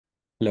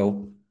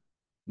Hello,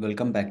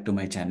 welcome back to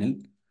my channel.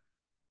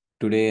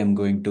 Today I'm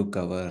going to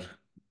cover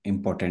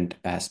important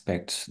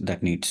aspects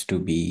that needs to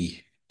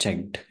be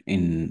checked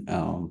in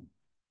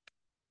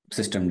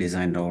system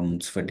design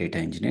rounds for data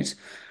engineers.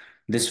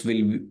 This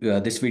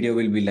video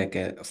will be like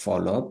a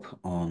follow-up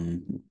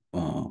on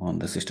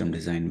the system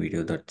design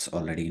video that's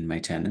already in my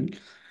channel.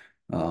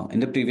 In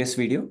the previous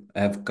video,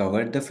 I have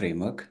covered the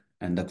framework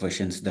and the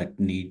questions that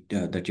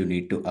you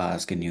need to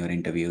ask in your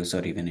interviews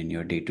or even in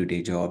your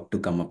day-to-day job to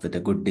come up with a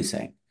good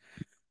design.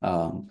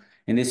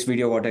 In this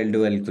video, what I'll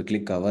do, I'll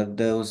quickly cover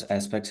those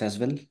aspects as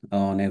well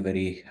on a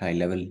very high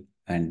level,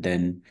 and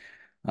then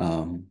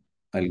um,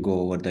 I'll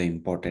go over the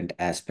important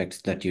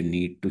aspects that you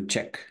need to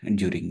check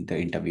during the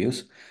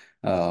interviews.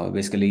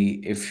 Basically,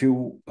 if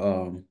you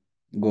go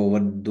over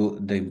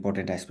the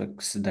important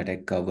aspects that I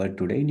covered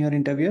today in your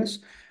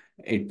interviews,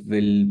 it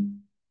will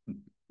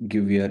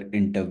give your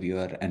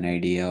interviewer an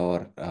idea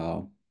or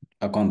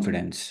a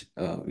confidence,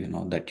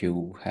 that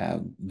you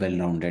have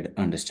well-rounded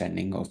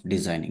understanding of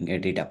designing a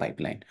data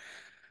pipeline.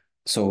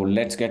 So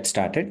let's get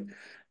started.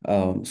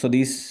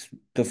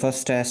 The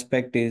first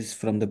aspect is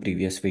from the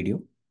previous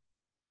video.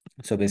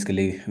 So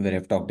basically, where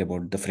I've talked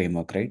about the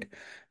framework, right?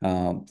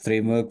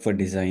 Framework for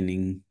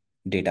designing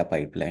data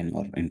pipeline,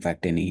 or in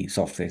fact, any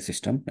software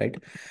system, right?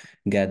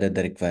 Gather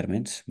the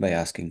requirements by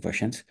asking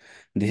questions.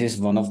 This is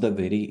one of the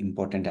very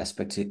important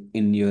aspects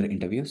in your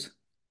interviews.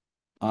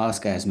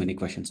 Ask as many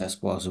questions as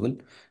possible.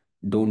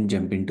 Don't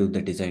jump into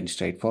the design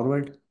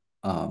straightforward.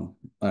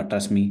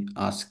 Trust me,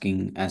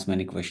 asking as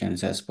many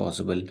questions as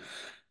possible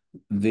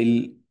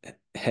will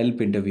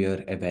help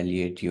interviewer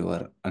evaluate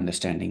your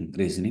understanding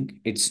reasoning.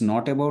 It's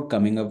not about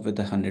coming up with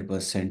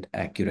 100%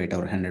 accurate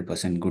or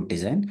 100% good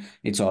design.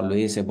 It's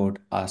always about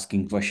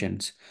asking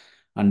questions,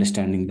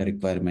 understanding the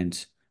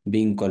requirements,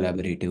 being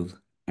collaborative,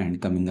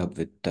 and coming up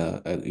with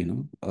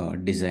a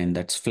design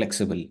that's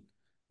flexible.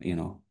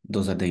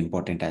 Those are the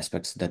important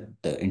aspects that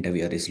the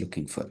interviewer is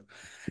looking for.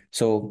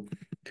 So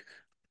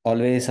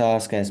always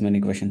ask as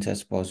many questions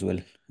as possible.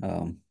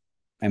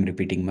 I'm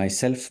repeating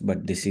myself,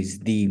 but this is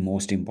the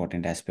most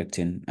important aspect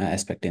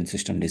in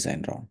system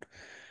design round.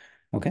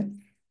 Okay,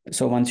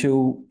 so once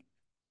you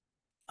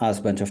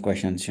ask bunch of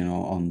questions,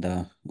 on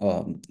the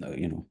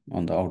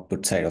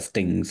output side of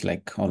things,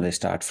 like always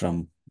start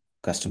from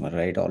customer,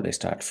 right? Always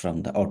start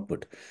from the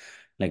output.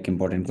 Like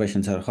important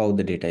questions are how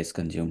the data is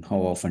consumed, how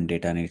often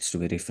data needs to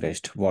be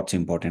refreshed, what's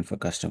important for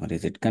customer,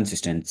 is it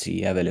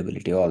consistency,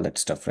 availability, all that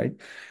stuff, right?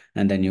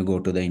 And then you go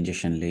to the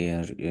ingestion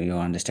layer, you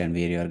understand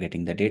where you are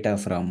getting the data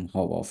from,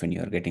 how often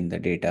you are getting the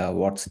data,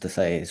 what's the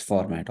size,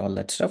 format, all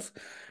that stuff.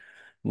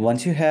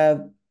 Once you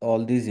have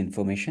all these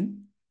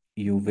information,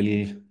 you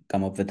will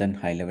come up with a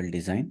high level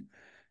design,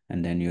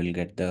 and then you'll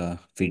get the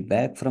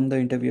feedback from the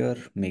interviewer,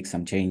 make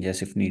some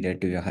changes if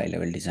needed to your high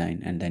level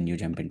design, and then you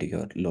jump into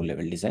your low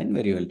level design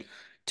where you will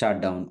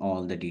chart down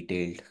all the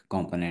detailed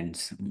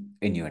components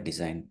in your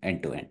design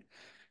end to end.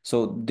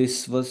 So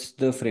this was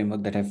the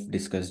framework that I've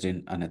discussed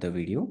in another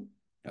video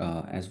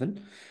as well.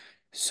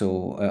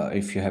 So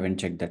if you haven't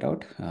checked that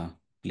out,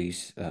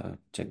 please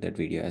check that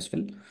video as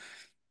well.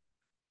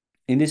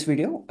 In this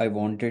video, I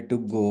wanted to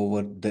go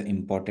over the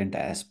important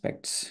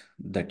aspects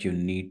that you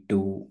need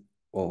to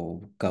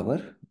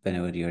cover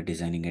whenever you're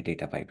designing a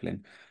data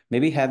pipeline.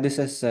 Maybe have this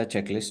as a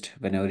checklist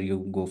whenever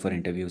you go for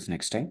interviews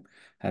next time.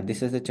 Have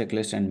this as a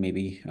checklist and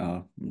maybe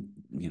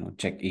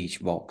check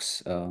each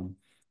box to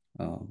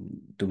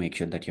make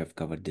sure that you have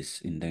covered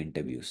this in the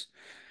interviews.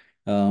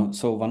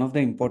 So one of the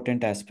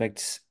important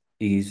aspects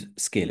is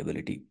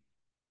scalability.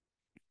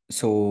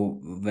 So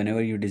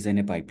whenever you design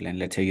a pipeline,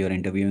 let's say you're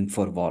interviewing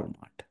for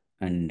Walmart,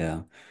 and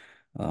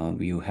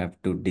you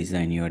have to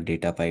design your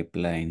data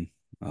pipeline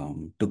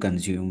to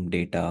consume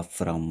data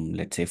from,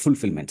 let's say,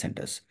 fulfillment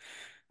centers.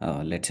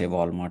 Let's say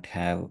Walmart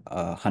have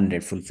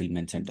 100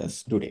 fulfillment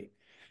centers today,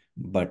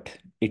 but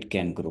it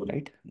can grow,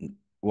 right?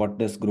 What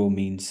does grow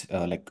means?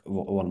 Like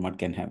Walmart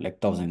can have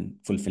like 1,000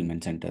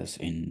 fulfillment centers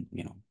in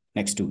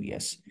next 2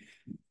 years.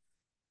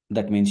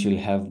 That means you'll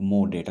have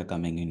more data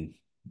coming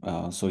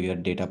in. So your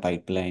data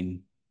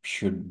pipeline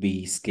should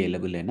be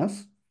scalable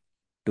enough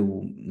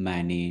to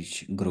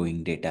manage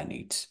growing data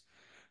needs,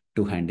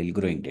 to handle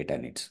growing data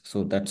needs.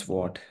 So that's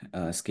what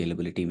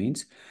scalability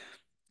means.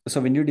 So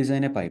when you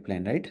design a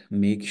pipeline, right,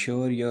 make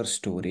sure your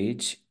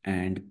storage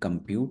and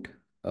compute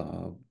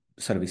uh,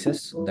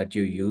 services that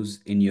you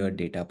use in your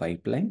data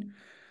pipeline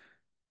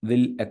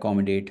will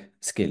accommodate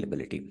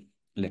scalability.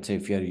 Let's say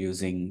if you're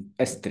using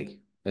S3,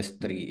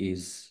 S3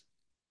 is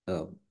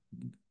uh,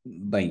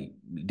 by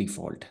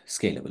default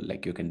scalable,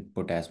 like you can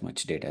put as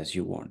much data as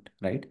you want,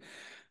 right?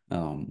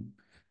 Um,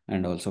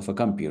 and also for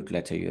compute,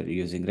 let's say you're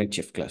using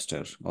Redshift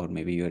cluster, or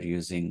maybe you're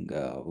using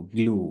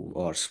Glue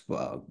or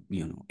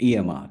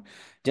EMR.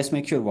 Just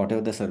make sure whatever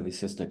the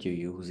services that you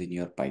use in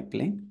your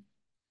pipeline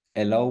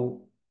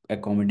allow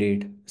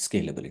accommodate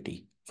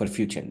scalability for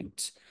future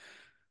needs,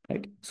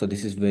 right? So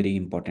this is very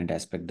important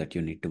aspect that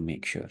you need to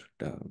make sure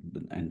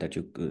and that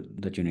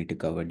you need to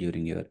cover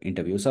during your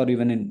interviews or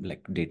even in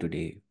like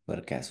day-to-day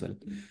work as well.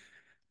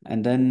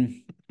 And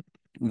then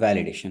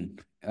validation.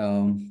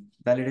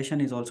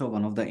 Validation is also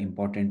one of the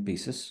important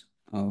pieces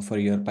for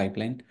your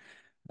pipeline.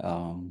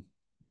 um,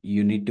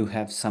 you need to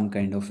have some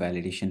kind of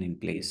validation in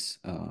place.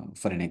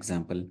 For an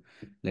example,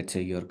 let's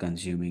say you're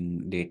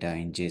consuming data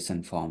in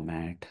JSON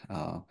format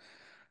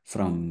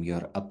from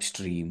your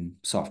upstream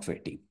software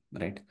team,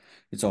 right?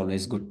 It's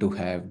always good to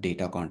have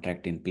data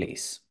contract in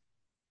place.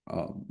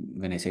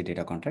 When I say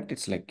data contract,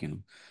 it's like,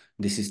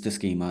 this is the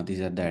schema,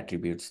 these are the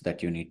attributes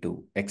that you need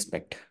to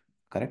expect,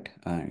 correct?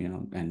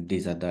 And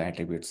these are the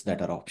attributes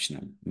that are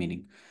optional,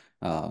 meaning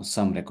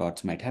some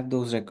records might have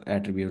those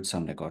attributes,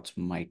 some records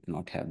might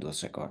not have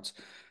those records.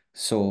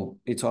 So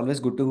it's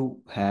always good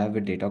to have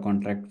a data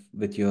contract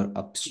with your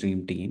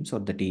upstream teams or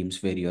the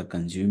teams where you're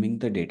consuming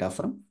the data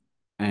from,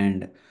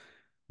 and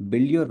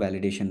build your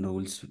validation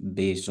rules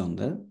based on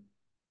the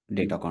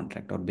data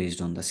contract or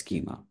based on the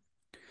schema.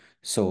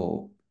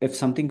 So if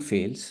something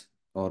fails,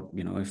 or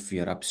if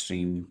your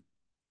upstream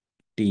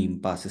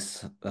team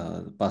passes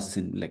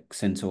in, like,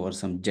 sends over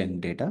some junk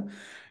data,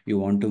 you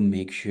want to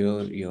make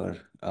sure your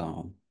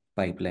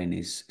pipeline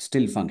is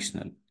still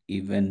functional,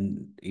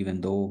 even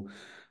though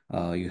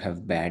you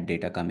have bad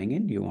data coming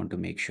in. You want to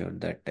make sure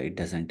that it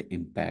doesn't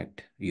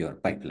impact your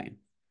pipeline.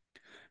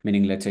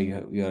 Meaning, let's say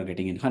you are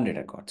getting in 100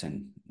 records,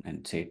 and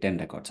say 10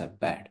 records are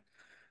bad.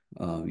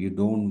 You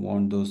don't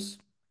want those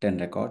 10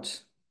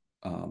 records,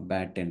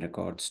 bad 10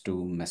 records,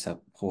 to mess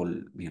up whole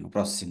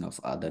processing of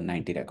other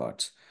 90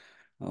 records.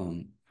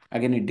 um,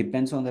 Again, it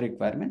depends on the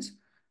requirements,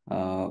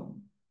 uh,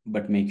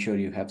 but make sure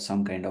you have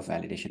some kind of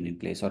validation in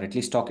place, or at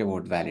least talk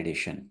about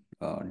validation,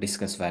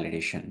 discuss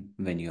validation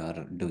when you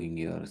are doing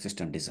your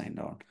system design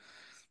round.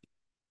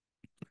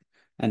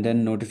 And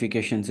then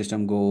notification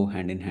system go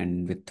hand in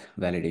hand with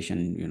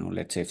validation.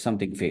 Let's say if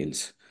something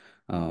fails,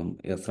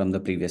 from the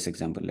previous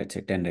example, let's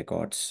say 10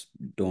 records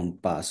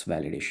don't pass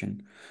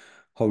validation.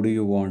 How do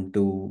you want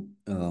to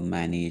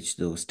manage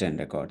those 10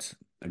 records?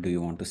 Do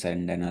you want to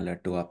send an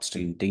alert to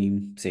upstream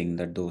team saying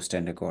that those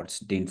 10 records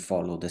didn't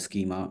follow the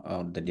schema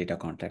or the data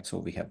contract, so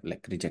we have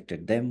like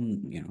rejected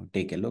them?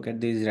 Take a look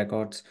at these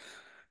records.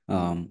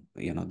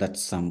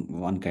 That's some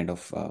one kind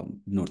of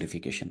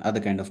notification. Other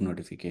kind of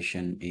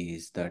notification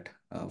is that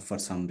for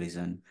some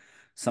reason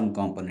some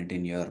component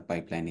in your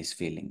pipeline is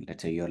failing.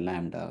 Let's say your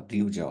Lambda,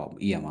 glue job,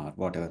 EMR,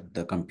 whatever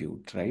the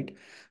compute, right?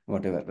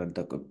 Whatever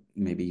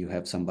maybe you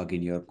have some bug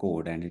in your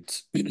code, and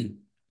it's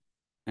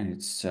and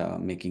it's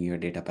making your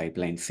data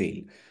pipeline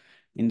fail.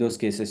 In those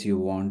cases, you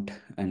want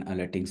an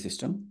alerting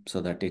system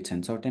so that it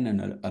sends out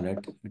an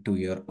alert to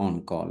your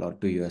on call or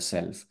to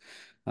yourself,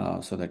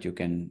 so that you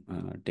can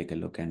take a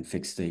look and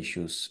fix the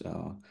issues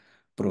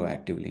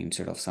proactively,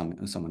 instead of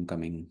someone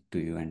coming to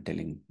you and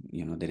telling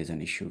there is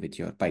an issue with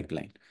your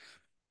pipeline,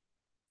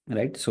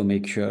 right? So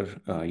make sure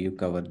you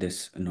cover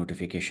this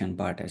notification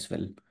part as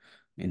well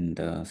in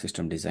the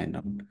system design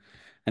round.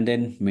 And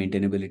then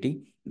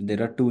maintainability.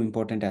 There are two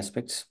important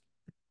aspects,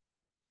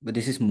 but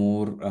this is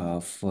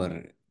more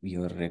for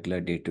your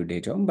regular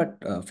day-to-day job,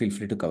 but feel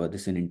free to cover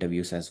this in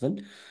interviews as well.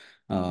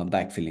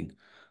 Backfilling.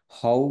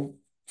 How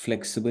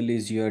flexible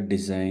is your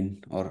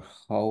design, or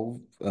how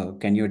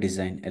can your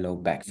design allow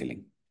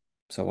backfilling?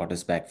 So what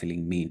does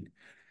backfilling mean?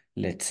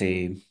 Let's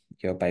say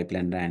your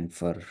pipeline ran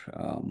for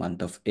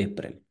month of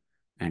April,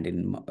 and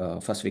in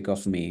first week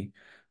of May,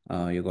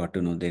 you got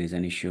to know there is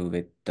an issue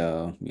with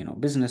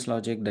business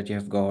logic that you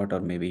have got,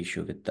 or maybe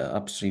issue with the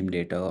upstream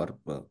data,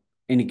 or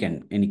any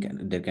kind,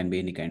 there can be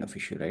any kind of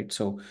issue, right?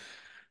 So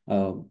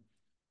uh,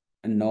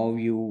 and now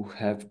you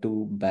have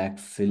to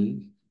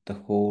backfill the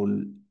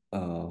whole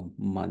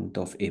month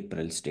of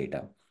April's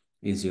data.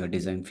 Is your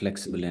design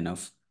flexible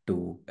enough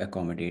to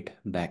accommodate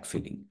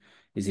backfilling?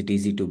 Is it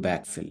easy to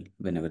backfill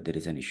whenever there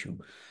is an issue?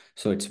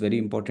 So it's very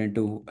important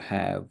to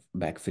have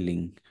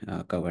backfilling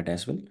covered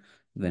as well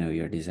whenever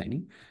you're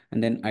designing.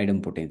 And then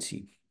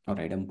idempotency or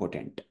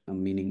idempotent,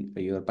 meaning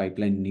your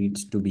pipeline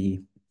needs to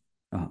be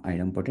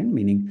idempotent,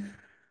 meaning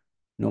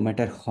no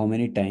matter how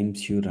many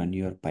times you run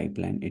your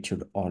pipeline, it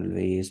should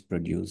always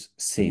produce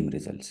same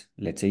results.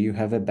 Let's say you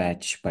have a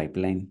batch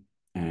pipeline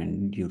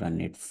and you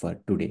run it for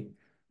today,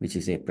 which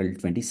is April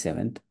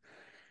 27th,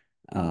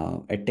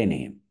 at 10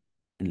 a.m.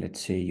 And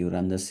let's say you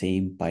run the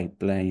same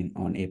pipeline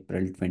on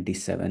April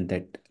 27th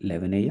at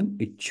 11 a.m.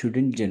 It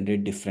shouldn't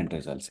generate different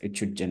results. It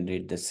should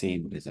generate the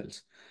same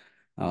results.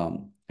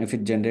 If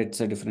it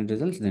generates a different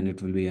results, then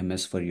it will be a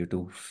mess for you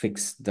to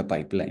fix the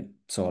pipeline.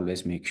 So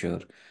always make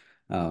sure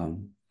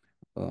um,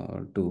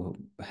 to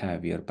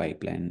have your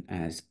pipeline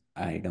as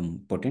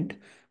idempotent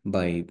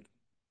by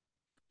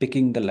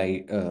picking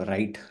the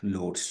right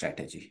load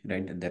strategy,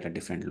 right? There are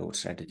different load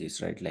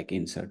strategies, right? Like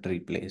insert,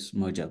 replace,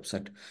 merge,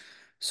 upset.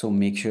 So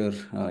make sure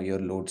your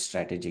load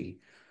strategy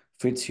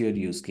fits your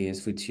use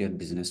case, fits your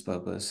business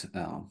purpose,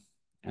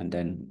 and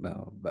then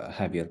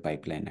have your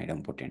pipeline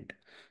idempotent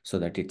so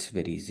that it's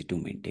very easy to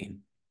maintain.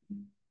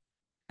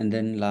 And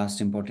then last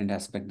important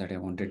aspect that I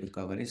wanted to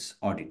cover is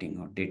auditing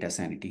or data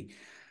sanity.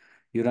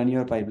 You run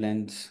your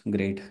pipelines,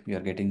 great.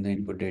 You're getting the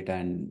input data,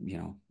 and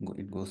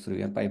it goes through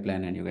your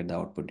pipeline and you get the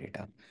output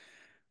data.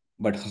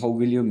 But how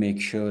will you make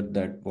sure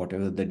that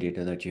whatever the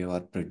data that you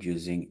are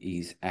producing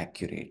is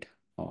accurate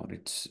or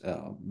it's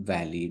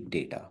valid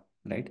data,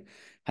 right?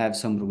 Have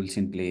some rules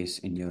in place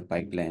in your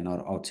pipeline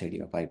or outside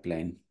your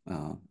pipeline,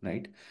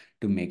 right?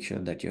 To make sure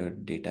that your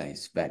data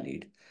is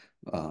valid.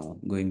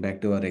 Going back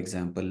to our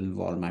example,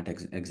 Walmart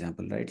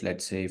example, right?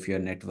 Let's say if your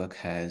network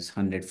has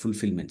 100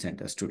 fulfillment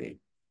centers today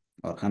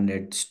or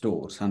 100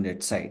 stores,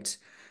 100 sites,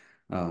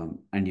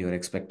 and you're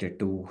expected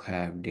to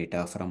have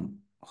data from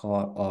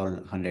all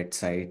 100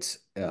 sites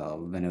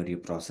whenever you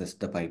process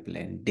the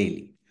pipeline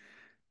daily.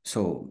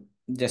 So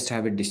just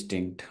have it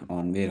distinct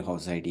on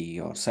warehouse ID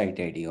or site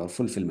ID or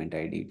fulfillment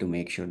ID to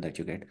make sure that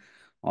you get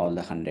all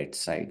the 100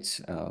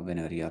 sites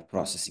whenever you are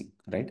processing,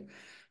 right?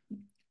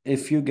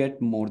 If you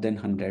get more than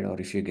 100, or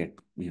if you get,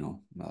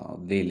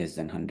 way less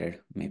than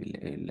 100, maybe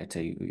let's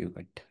say you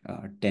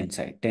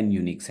get 10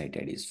 unique site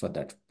IDs for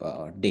that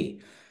day,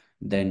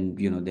 then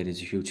there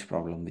is a huge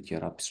problem with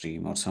your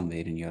upstream or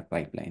somewhere in your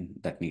pipeline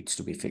that needs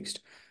to be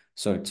fixed.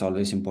 So it's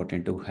always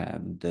important to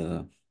have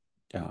the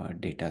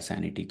data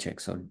sanity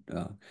checks or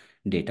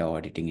data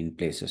auditing in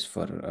places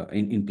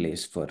in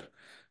place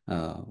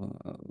uh,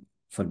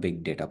 for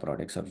big data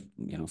products, or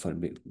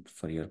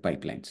for your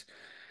pipelines.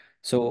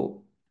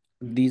 So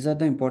these are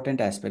the important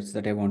aspects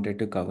that I wanted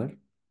to cover.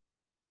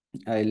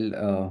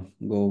 I'll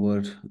go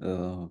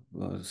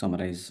over,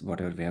 summarize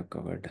whatever we have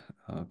covered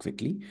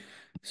quickly.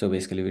 So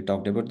basically, we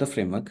talked about the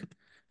framework.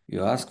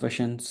 You ask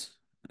questions,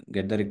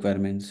 get the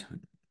requirements,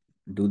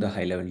 do the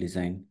high level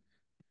design,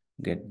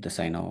 get the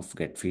sign off,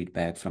 get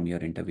feedback from your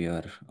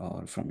interviewer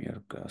or from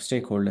your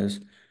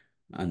stakeholders,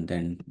 and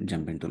then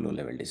jump into low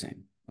level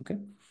design. Okay.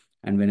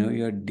 And whenever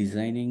you're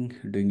designing,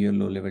 doing your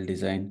low level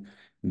design,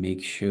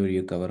 make sure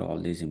you cover all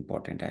these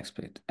important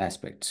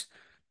aspects.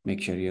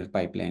 Make sure your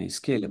pipeline is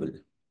scalable.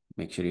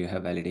 Make sure you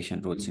have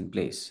validation rules in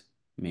place.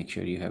 Make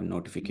sure you have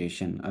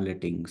notification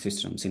alerting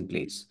systems in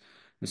place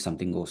if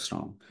something goes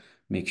wrong.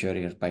 Make sure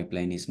your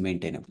pipeline is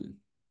maintainable.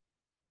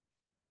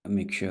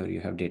 Make sure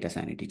you have data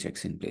sanity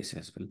checks in place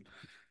as well.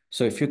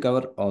 So if you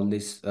cover all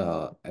these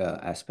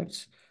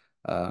aspects,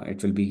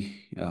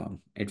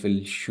 it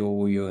will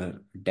show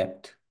your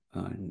depth,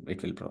 and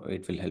it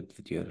will help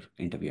with your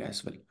interview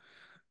as well.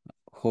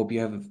 Hope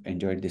you have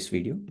enjoyed this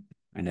video,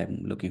 and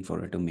I'm looking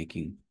forward to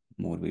making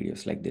more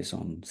videos like this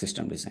on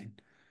system design.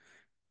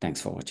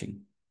 Thanks for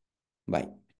watching. Bye.